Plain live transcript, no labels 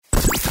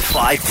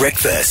5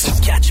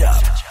 Breakfast. Catch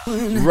up.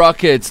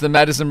 Rockets, the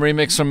Madison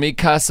remix from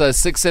Mikasa,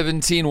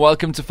 6:17.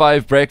 Welcome to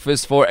 5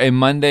 Breakfast for a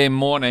Monday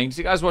morning. Did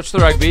you guys watch the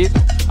rugby?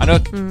 I know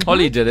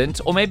Holly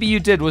didn't. Or maybe you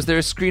did. Was there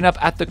a screen up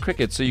at the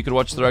cricket so you could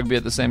watch the rugby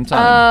at the same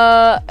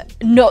time?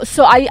 No.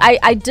 So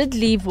I did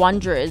leave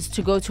Wanderers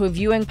to go to a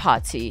viewing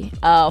party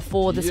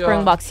for the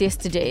Springboks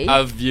yesterday.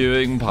 A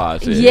viewing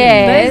party.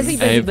 Yes.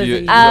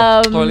 Busy.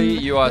 Holly,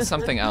 you are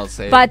something else.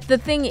 Eh? But the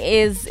thing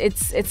is,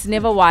 it's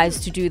never wise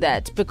to do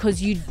that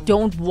because you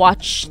don't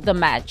watch the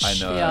match. I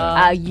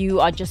know.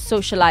 You are just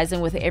socializing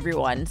with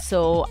everyone.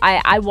 So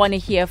I want to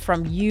hear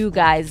from you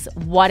guys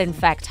what in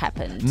fact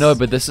happened. No,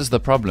 but this is the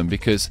problem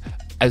because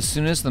as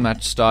soon as the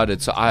match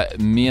started, so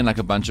me and like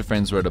a bunch of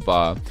friends were at a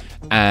bar,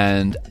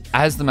 and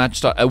as the match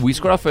started, we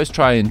scored our first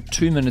try in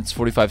 2 minutes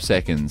 45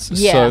 seconds.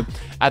 Yeah. So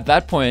at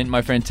that point,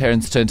 my friend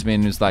Terrence turned to me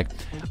and was like,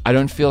 I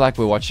don't feel like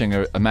we're watching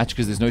a match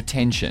because there's no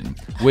tension.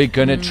 We're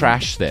gonna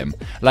trash them.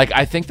 Like,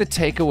 I think the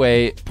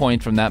takeaway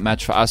point from that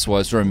match for us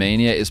was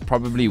Romania is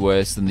probably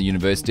worse than the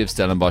University of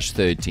Stellenbosch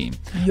third team.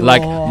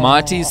 Like,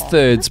 Marty's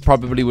thirds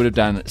probably would have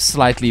done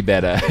slightly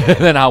better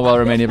than how well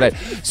Romania played.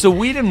 So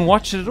we didn't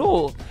watch it at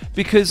all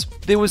because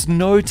there was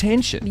no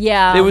tension.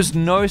 Yeah. There was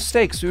no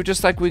stakes. We were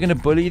just like, we're gonna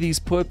bully these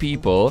poor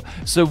people.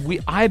 So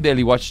I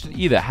barely watched it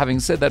either. Having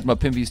said that, my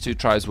Pimpy's 2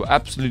 tries were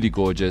absolutely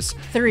gorgeous.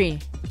 3,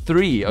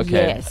 okay.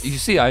 Yes. You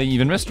see, I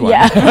even missed one.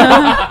 Yeah.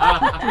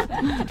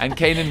 And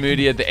Kane and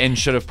Moody at the end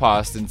should have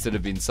passed instead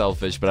of being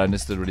selfish, but I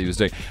understood what he was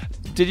doing.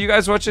 Did you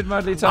guys watch it,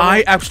 Madly?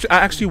 I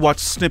actually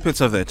watched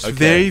snippets of it. Okay.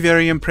 Very,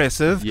 very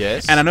impressive.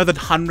 Yes. And I know that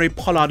Henry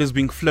Pollard is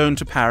being flown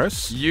to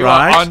Paris. You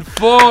right? are on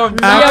form.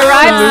 You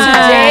arrived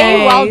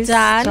today. Well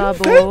done.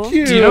 Thank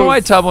you. Do you know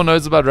why Tabo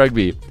knows about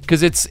rugby?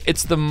 Because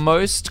it's the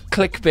most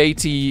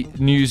clickbaity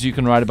news you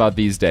can write about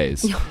these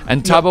days.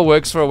 And Tabo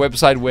works for a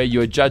website where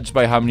you're judged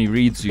by how many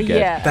reads you get.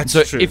 Yeah. That's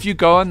So true. if you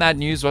go on that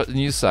news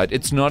site,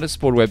 it's not a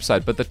sport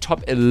website, but the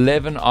top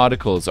 11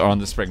 articles are on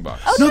the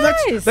Springboks. Oh, No,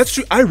 nice. that's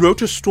true. I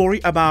wrote a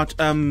story about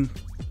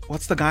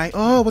what's the guy?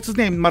 Oh, what's his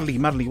name?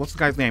 Mudley. What's the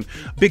guy's name?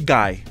 Big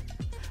guy.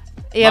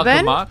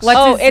 Malcolm Marx?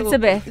 It's a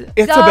bit.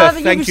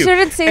 Elizabeth. Thank you.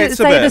 Shouldn't say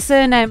the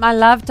surname. I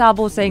love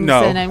Tabo saying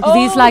the surname because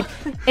he's like,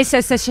 it's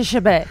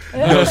a bit.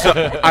 No, so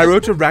I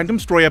wrote a random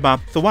story about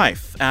the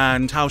wife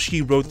and how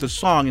she wrote the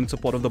song in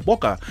support of the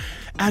Boca.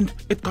 And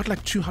it got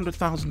like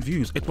 200,000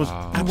 views. It was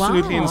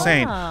absolutely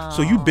insane.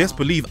 So you best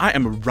believe I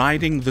am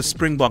riding the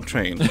Springbok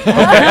train.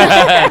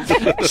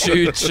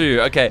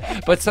 True.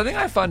 Okay. But something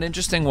I found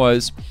interesting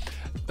was,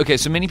 okay,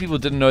 so many people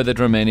didn't know that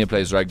Romania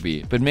plays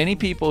rugby, but many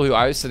people who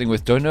I was sitting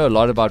with don't know a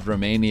lot about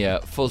Romania,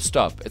 full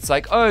stop. It's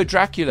like, oh,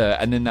 Dracula,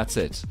 and then that's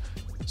it.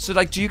 So,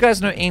 like, do you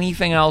guys know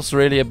anything else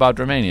really about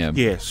Romania?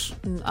 Yes.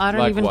 I don't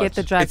Like even what? get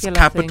the Dracula Its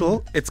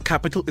capital. Its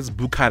capital is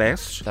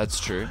Bucharest. That's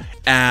true.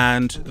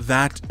 And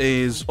that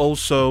is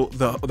also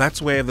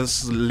that's where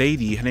this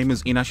lady, her name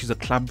is Ina, she's a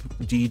club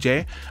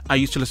DJ. I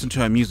used to listen to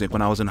her music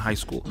when I was in high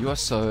school. You are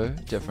so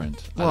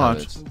different. I love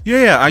What? it.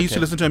 Yeah, I used to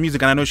listen to her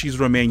music, and I know she's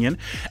Romanian.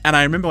 And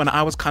I remember when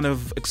I was kind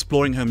of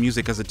exploring her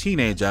music as a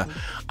teenager,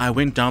 I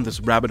went down this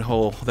rabbit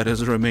hole that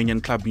is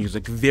Romanian club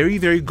music. Very,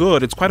 very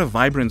good. It's quite a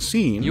vibrant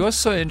scene. You are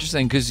so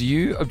interesting because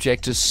you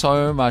object to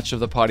so much of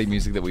the party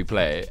music that we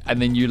play,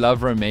 and then you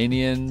love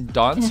Romanian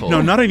dancehall.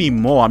 No, not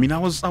anymore. I mean, I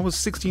was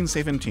 16,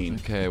 17.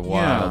 Okay,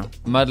 wild.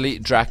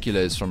 Mudley, Dracula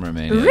is from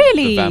Romania.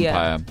 Really? The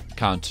vampire.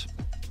 Count.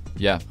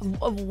 Yeah.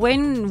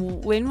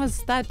 When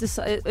was that?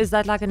 Is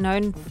that like a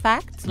known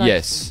fact? Like,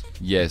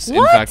 Yes. In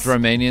What? fact,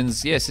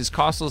 Romanians, his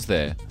castle's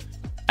there.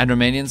 And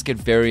Romanians get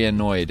very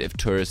annoyed if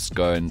tourists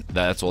go and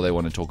that's all they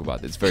want to talk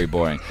about. It's very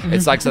boring.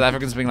 It's like South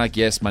Africans being like,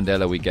 yes,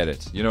 Mandela, we get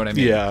it. You know what I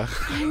mean? Yeah.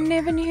 I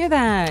never knew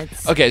that.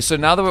 Okay, so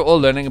now that we're all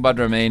learning about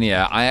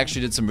Romania, I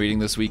actually did some reading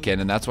this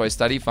weekend, and that's why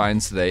Study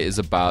Finds today is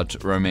about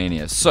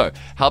Romania. So,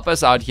 help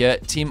us out here.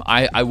 Team,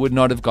 I would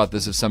not have got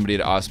this if somebody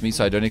had asked me,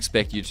 so I don't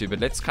expect you to, but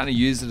let's kind of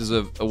use it as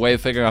a way of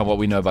figuring out what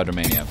we know about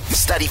Romania.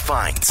 Study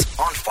Finds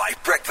on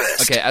 5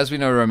 Breakfast. Okay, as we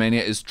know,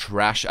 Romania is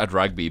trash at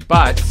rugby,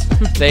 but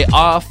they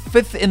are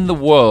 5th in the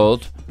world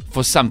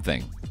for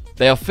something.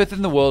 They are 5th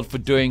in the world for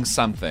doing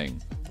something.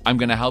 I'm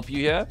going to help you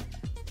here.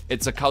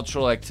 It's a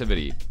cultural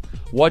activity.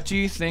 What do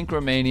you think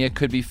Romania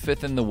could be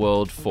 5th in the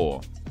world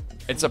for?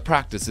 It's a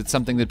practice. It's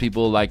something that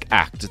people like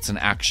act. It's an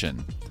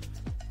action.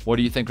 What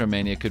do you think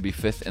Romania could be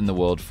 5th in the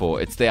world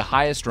for? It's their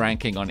highest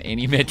ranking on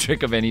any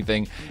metric of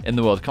anything in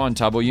the world. Come on,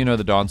 Tabo, you know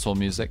the dancehall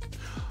music.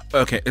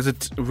 Okay, is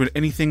it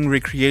anything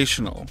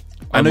recreational?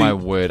 Oh my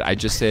word, I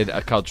just said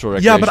a cultural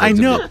Yeah, recreation but I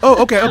know. activity.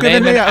 Oh, okay. Name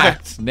Then, an yeah, okay.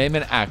 act. Name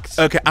an act.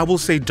 Okay, I will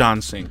say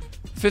dancing.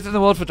 5th in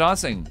the world for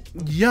dancing.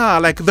 Yeah,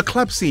 like the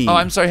club scene. Oh,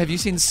 I'm sorry. Have you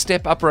seen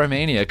Step Up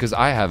Romania? Because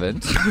I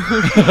haven't.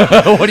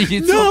 What are you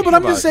talking No, but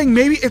I'm about? just saying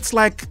maybe it's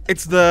like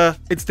it's the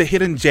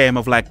hidden gem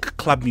of like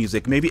club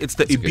music. Maybe it's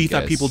the That's a good Ibiza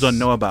guess. people don't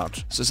know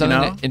about. So something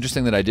you know?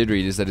 interesting that I did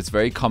read is that it's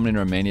very common in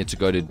Romania to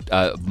go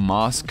to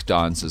mask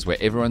dances where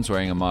everyone's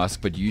wearing a mask,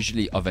 but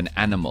usually of an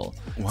animal.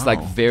 It's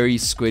like very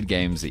Squid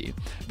Gamesy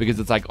because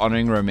it's like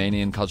honoring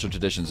Romanian cultural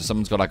traditions. So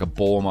someone's got like a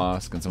boar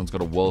mask and someone's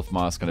got a wolf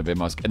mask and a bear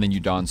mask, and then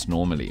you dance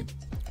normally.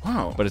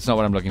 Wow. But it's not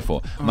what I'm looking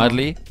for.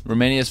 Mudley,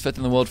 Romania is 5th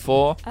in the world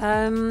for?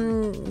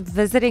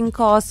 Visiting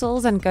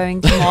castles and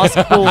going to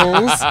mosque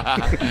balls.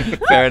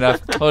 Fair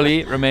enough.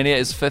 Holly, Romania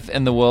is 5th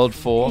in the world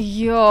for?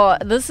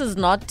 This is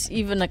not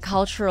even a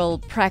cultural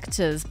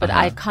practice, but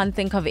I can't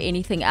think of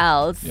anything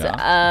else.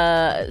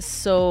 Yeah.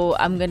 So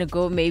I'm going to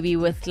go maybe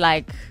with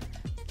like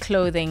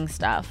clothing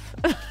stuff.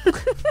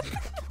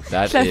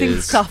 That Clothing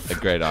is stuff. a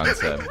great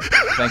answer.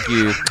 Thank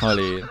you,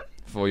 Holly,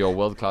 for your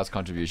world-class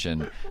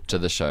contribution to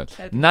the show.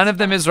 None of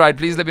them is right.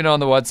 Please let me know on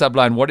the WhatsApp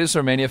line. What is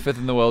Romania 5th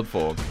in the world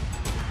for?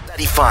 That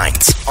he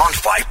finds on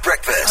 5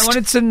 Breakfast. I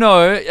wanted to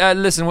know,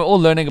 listen, we're all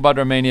learning about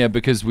Romania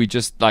because we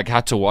just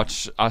had to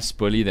watch us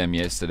bully them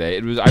yesterday.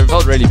 I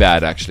felt really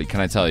bad, actually, can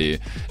I tell you?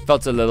 It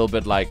felt a little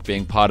bit like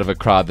being part of a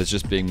crowd that's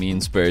just being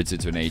mean-spirited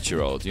to an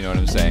 8-year-old. You know what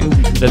I'm saying?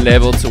 The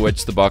level to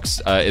which the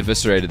box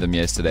eviscerated them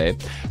yesterday.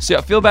 So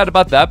I feel bad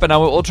about that, but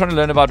now we're all trying to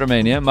learn about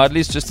Romania.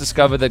 Mudley's just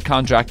discovered that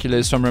Count Dracula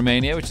is from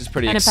Romania, which is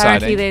pretty And exciting.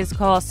 apparently there's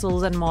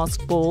castles and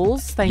masked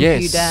balls. Thank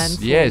you, Dan,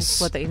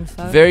 for the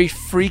info. Very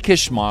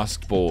freakish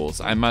masked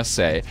balls, I must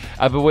say.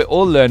 But we're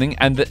all learning,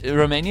 and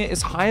Romania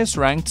is highest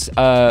ranked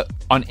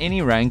on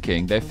any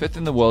ranking. They're 5th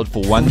in the world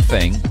for one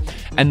thing,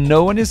 and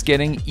no one is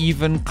getting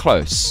even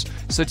close.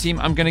 So, team,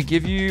 I'm going to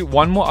give you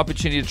one more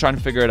opportunity to try and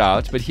figure it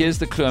out, but here's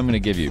the clue I'm going to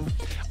give you.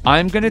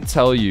 I'm going to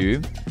tell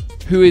you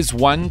who is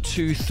 1,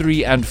 2,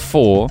 3, and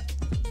 4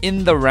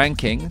 in the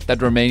ranking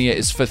that Romania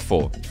is 5th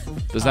for.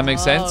 Does that make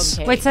sense?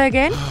 Okay. Wait, say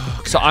again?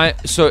 So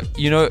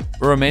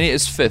Romania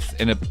is 5th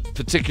in a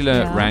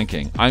particular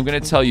ranking. I'm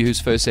going to tell you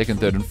who's 1st, 2nd,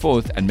 3rd, and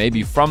 4th, and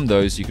maybe from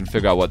those you can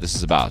figure out what this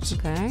is about.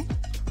 Okay.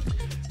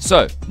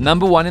 So,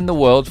 number 1 in the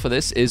world for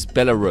this is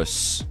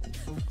Belarus.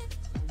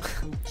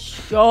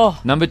 Sure.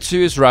 Number 2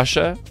 is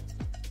Russia.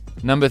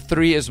 Number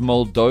 3 is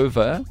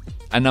Moldova.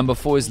 And number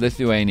 4 is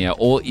Lithuania,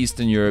 all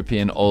Eastern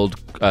European old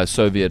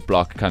Soviet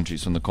bloc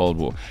countries from the Cold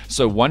War.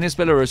 So 1 is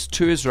Belarus,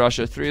 2 is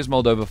Russia, 3 is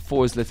Moldova,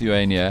 4 is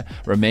Lithuania.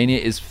 Romania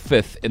is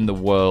 5th in the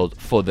world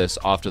for this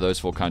after those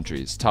 4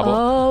 countries. Tabo?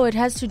 Oh, it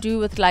has to do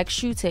with like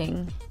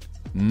shooting.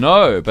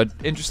 No, but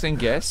interesting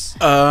guess.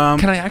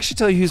 Can I actually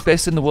tell you who's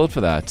best in the world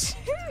for that?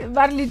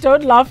 Marley,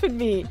 don't laugh at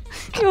me.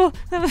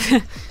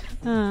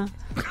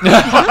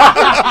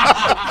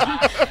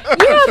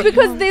 Yeah,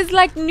 because there's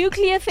like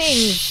nuclear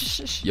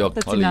things. Yo,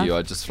 That's Holly, enough. you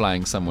are just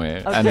flying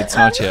somewhere, and it's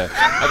not here.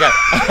 Okay.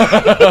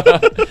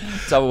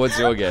 Tabo, what's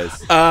your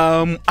guess?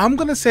 I'm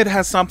gonna say it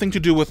has something to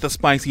do with the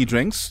spicy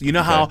drinks. You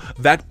know how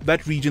that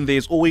region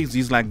there's always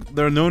these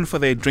they're known for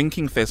their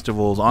drinking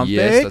festivals, aren't they?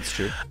 Yes, that's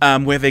true.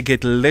 Where they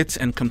get lit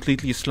and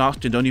completely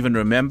sloshed and don't even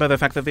remember the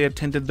fact that they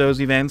attended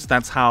those events.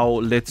 That's how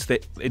lit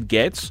it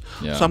gets.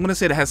 Yeah. So I'm gonna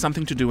say it has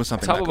something to do with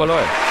something Tabo like that.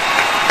 Baloy.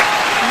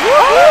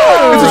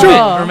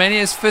 Oh.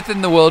 Romania is 5th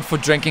in the world for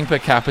drinking per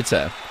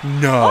capita.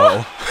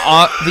 No.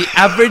 The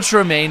average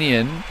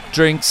Romanian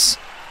drinks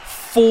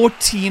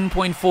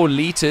 14.4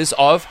 liters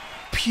of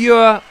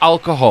pure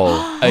alcohol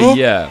a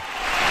year.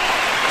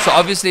 So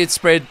obviously it's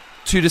spread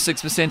 2 to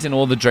 6% in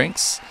all the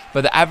drinks,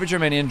 but the average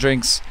Romanian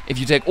drinks, if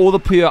you take all the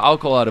pure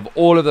alcohol out of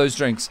all of those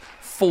drinks,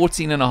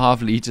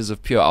 14.5 liters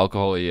of pure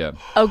alcohol a year.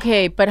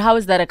 Okay, but how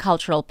is that a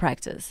cultural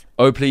practice?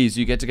 Oh, please,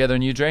 you get together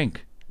and you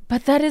drink.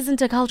 But that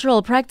isn't a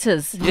cultural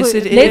practice. Yes,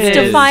 it Let's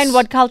is. define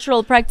what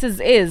cultural practice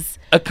is.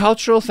 A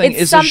cultural thing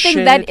It's is something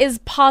a shared... that is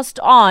passed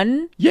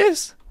on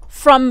Yes.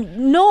 from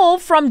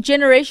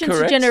generation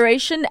Correct. to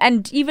generation,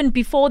 and even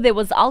before there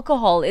was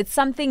alcohol. It's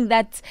something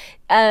that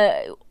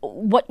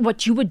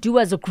what you would do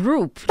as a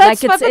group.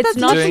 That's it's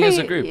not Doing as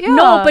a group.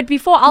 No, but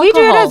before alcohol. We do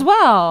it as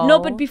well. No,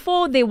 but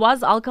before there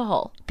was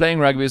alcohol. Playing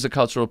rugby is a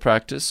cultural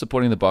practice.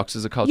 Supporting the box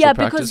is a cultural Yeah,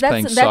 practice. because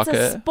Playing that's soccer.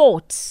 a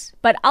sport.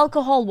 But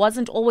alcohol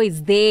wasn't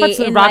always there But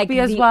so in rugby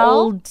like as the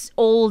well?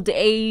 old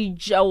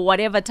age or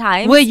whatever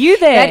time. Were you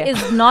there? That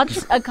is not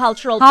a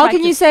cultural How practice.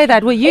 can you say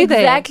that? Were you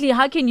there? Exactly.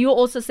 How can you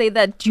also say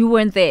that you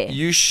weren't there?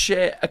 You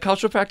share a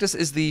cultural practice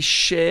is the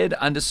shared,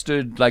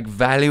 understood,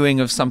 valuing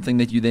of something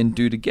that you then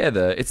do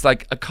together. It's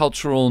like a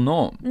cultural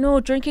norm. No,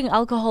 drinking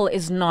alcohol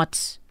is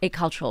not a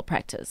cultural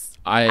practice.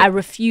 I- I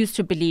refuse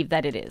to believe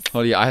that it is.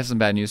 Holly, I have some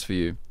bad news for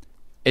you.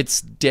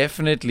 It's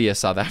definitely a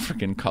South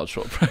African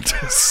cultural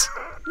practice.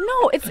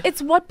 No,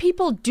 it's what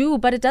people do,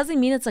 but it doesn't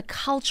mean it's a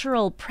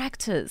cultural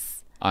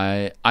practice.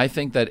 I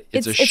think that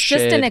it's a It's just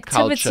shared an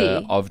activity.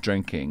 culture of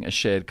drinking, a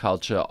shared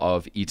culture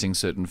of eating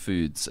certain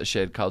foods, a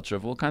shared culture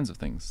of all kinds of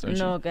things, don't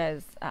No, you?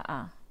 guys,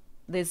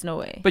 there's no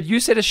way. But you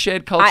said a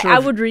shared culture I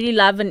of... would really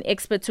love an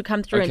expert to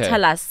come through and Okay.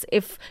 tell us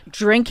if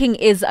drinking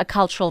is a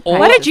cultural practice.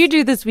 What did you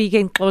do this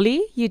weekend,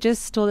 Ollie? You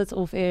just told us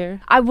off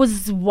air. I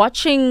was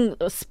watching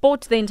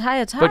sport the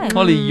entire time. But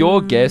Holly,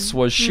 your guess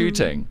was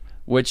shooting,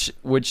 which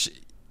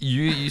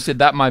you said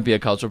that might be a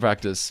cultural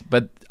practice,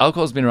 but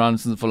alcohol's been around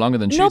for longer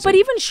than shooting. No, but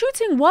even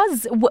shooting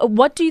was.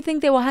 What do you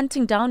think they were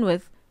hunting down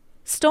with?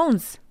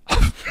 Stones.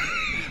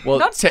 Well,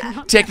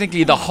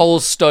 technically the whole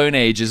Stone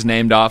Age is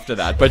named after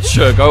that, but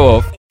sure, go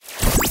off.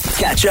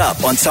 Catch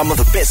up on some of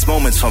the best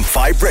moments from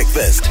 5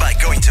 Breakfast by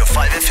going to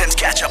 5FM's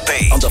catch-up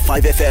page on the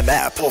 5FM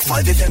app or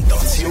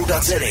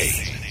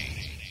 5FM.co.za.